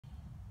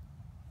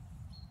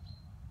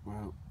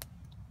Well,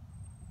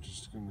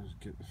 just going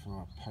to get the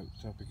fire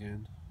poked up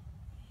again.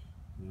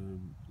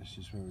 This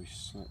is where we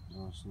slept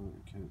last night.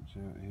 We camped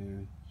out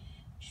here.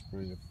 Just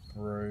made a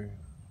brew.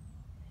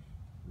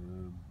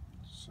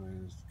 So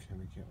there's the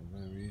Kelly kettle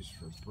there we use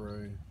for a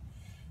brew.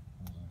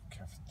 There's a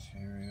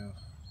cafeteria.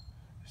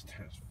 There's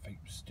Tat's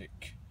vape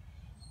stick.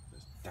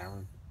 There's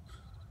Darren.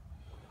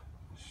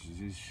 This is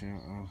his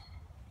shelter.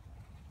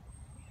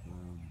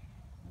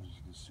 As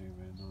you can see,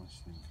 we're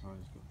nice and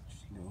enclosed.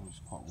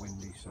 It's quite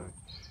windy, so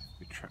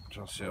we trapped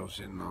ourselves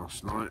in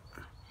last night.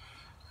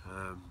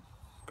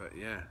 But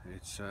yeah,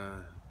 it's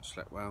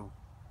slept well.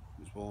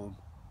 It was warm.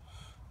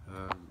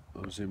 I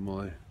was in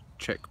my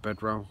check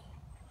bedroll.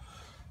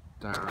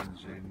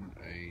 Darren's in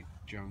a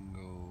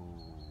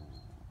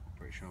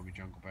British Army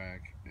jungle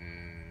bag,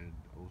 and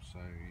also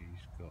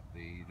he's got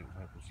the little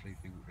purple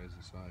sleeping that goes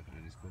inside,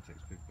 and his Cortex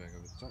big bag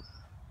over the top,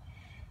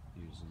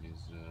 using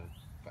his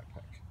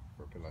backpack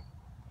for a pillow.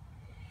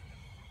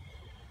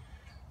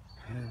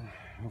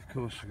 Of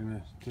course, we're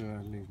going to do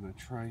a leave no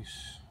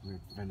trace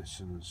with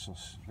venison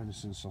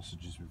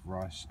sausages with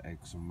rice,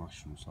 eggs and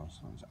mushrooms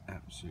last night. It was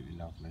absolutely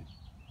lovely.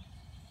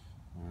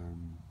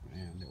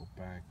 Yeah, a little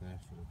bag there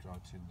for the dry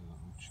tinder that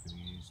I'm just going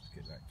to use to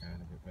get that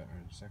going a bit better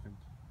in a second.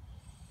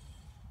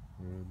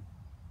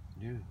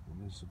 Yeah, and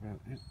that's about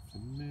it for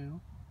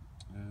now.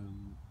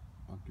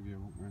 I'll give you a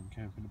walk around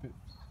camp in a bit.